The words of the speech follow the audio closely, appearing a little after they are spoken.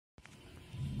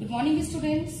Good morning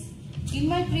students. In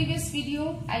my previous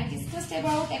video I discussed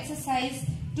about exercise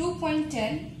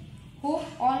 2.10. Hope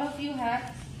all of you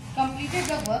have completed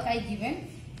the work I given.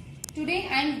 Today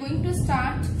I am going to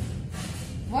start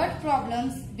word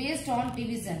problems based on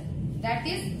division, that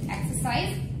is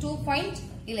exercise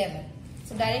 2.11.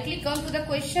 So directly come to the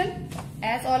question,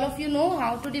 as all of you know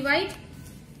how to divide.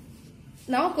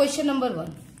 Now question number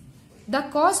 1. The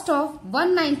cost of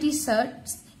 190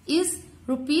 shirts is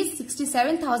rupees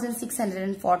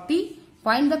 67,640.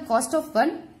 Find the cost of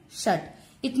one shirt.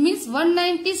 It means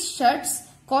 190 shirts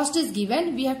cost is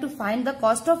given. We have to find the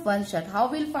cost of one shirt. How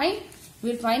we'll find?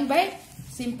 We'll find by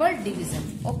simple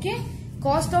division. Okay.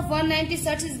 Cost of 190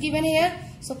 shirts is given here.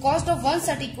 So cost of one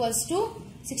shirt equals to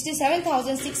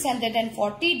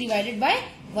 67,640 divided by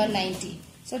 190.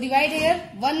 So divide here.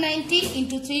 190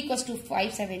 into 3 equals to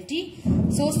 570.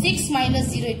 So 6 minus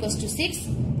 0 equals to 6.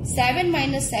 7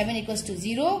 minus 7 equals to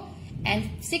 0.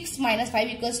 And 6 minus 5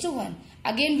 equals to 1.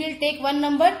 Again we will take one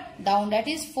number down, that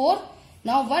is 4.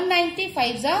 Now 190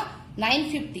 5s are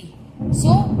 950.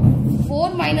 So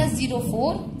 4 minus 0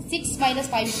 4. 6 minus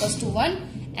 5 equals to 1.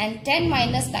 And 10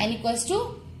 minus 9 equals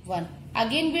to 1.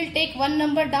 Again we will take one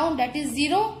number down, that is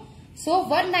 0. So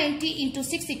 190 into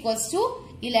 6 equals to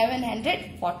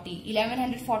 1140.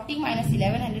 1140 minus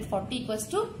 1140 equals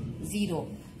to 0.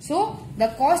 So the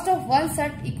cost of one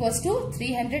shirt equals to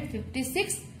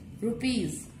 356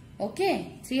 rupees.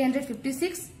 Okay,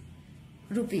 356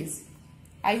 rupees.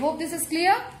 I hope this is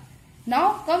clear.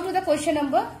 Now come to the question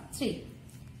number 3.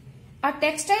 A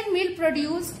textile mill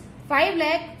produced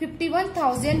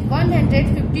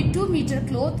 5,51,152 meter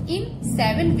cloth in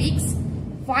 7 weeks.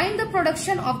 Find the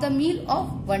production of the mill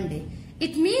of 1 day.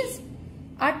 It means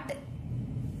at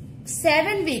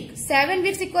 7 weeks. 7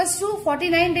 weeks equals to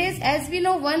 49 days. As we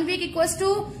know, 1 week equals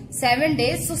to 7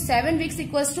 days. So 7 weeks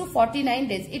equals to 49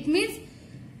 days. It means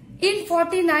in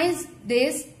 49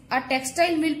 days, a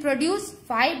textile mill produced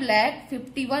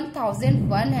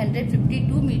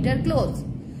 5,51,152 meter clothes.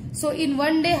 So in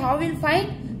 1 day, how we'll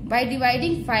find? By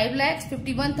dividing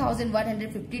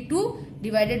 5,51,152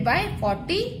 divided by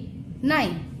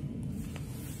 49.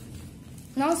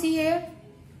 Now see here.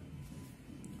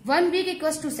 1 week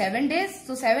equals to 7 days.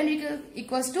 So 7 weeks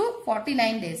equals to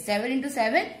 49 days. 7 into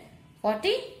 7,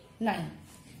 49.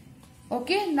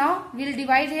 Okay, now we'll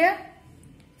divide here.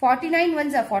 49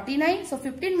 ones are 49. So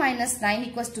 15 minus 9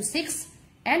 equals to 6.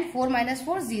 And 4 minus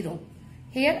 4, 0.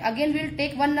 Here again we'll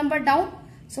take one number down.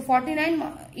 So 49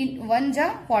 in 1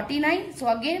 are 49. So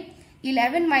again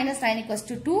 11 minus 9 equals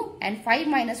to 2. And 5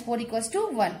 minus 4 equals to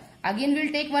 1. Again we'll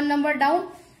take one number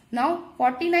down. Now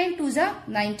 49 2s are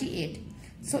 98.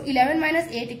 So 11 minus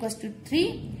 8 equals to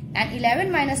 3. And 11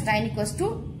 minus 9 equals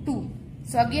to 2.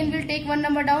 So again we'll take one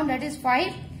number down, that is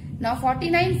 5. Now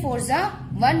 49 4s are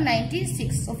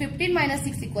 196. So 15 minus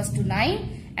 6 equals to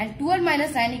 9. And 12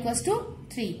 minus 9 equals to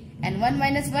 3. And 1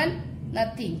 minus 1,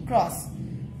 nothing, cross.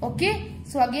 Okay.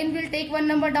 So again we'll take one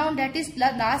number down, that is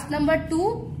last number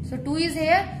 2. So 2 is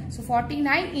here. So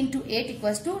 49 into 8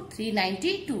 equals to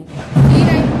 392.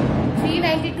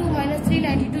 392 minus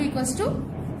 392 equals to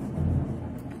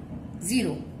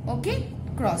 0. Okay,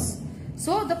 cross.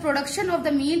 So the production of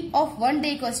the meal of 1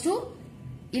 day equals to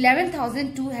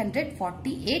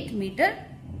 11,248 meter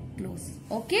clothes.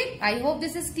 Okay, I hope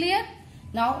this is clear.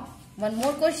 Now one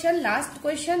more question, last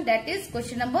question, that is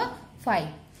question number 5.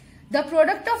 The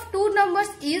product of two numbers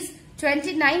is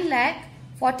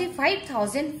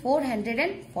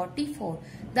 29,45,444.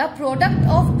 The product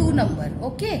of two number.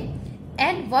 Okay,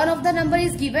 and one of the number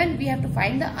is given. We have to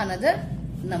find the another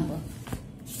number.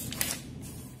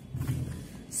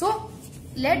 So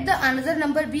let the another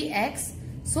number be x.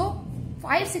 So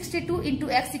 562 into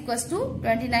x equals to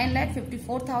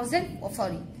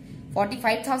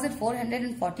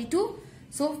 45,442.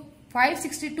 So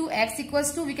 562x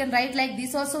equals to, we can write like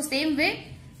this also, same way.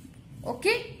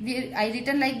 Okay, I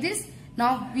written like this.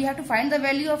 Now we have to find the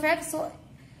value of x. So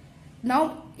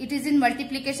now it is in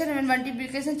multiplication, and when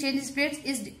multiplication changes plates,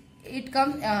 it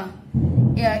comes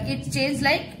it changes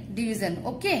like division.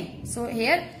 Okay, so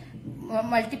here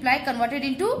multiply converted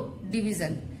into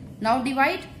division. Now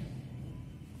divide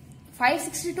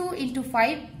 562 into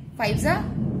 5. 5s are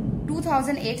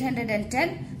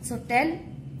 2,810. So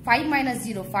 5 minus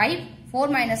 0 5. 4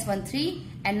 minus 1 3.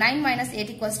 And 9 minus 8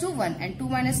 equals to 1. And 2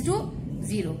 minus 2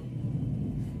 0.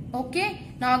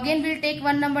 Okay. Now again we will take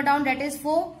one number down, that is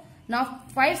 4. Now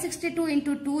 562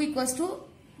 into 2 equals to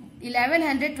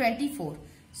 1124.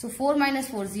 So 4 minus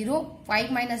 4 0.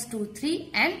 5 minus 2 3.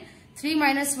 And 3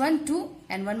 minus 1 2.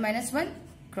 And 1 minus 1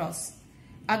 cross.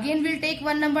 Again we'll take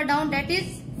one number down, that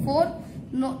is 4.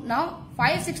 No, now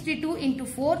 562 into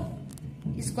 4.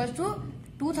 is equals to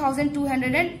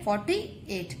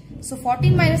 2248. So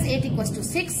 14 minus 8 equals to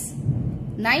 6.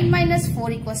 9 minus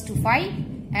 4 equals to 5.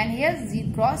 And here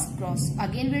z cross cross.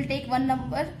 Again we'll take one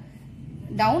number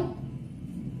down.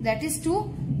 That is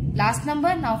 2. Last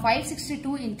number. Now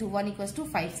 562 into 1 equals to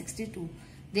 562.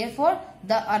 Therefore,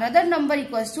 the another number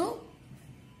equals to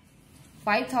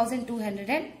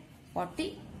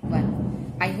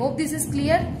 5241. I hope this is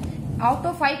clear. Out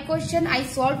of 5 questions, I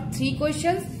solved 3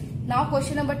 questions. Now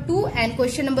question number 2 and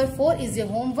question number 4 is your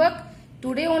homework.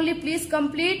 Today only please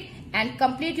complete and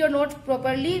complete your notes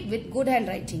properly with good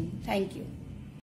handwriting. Thank you.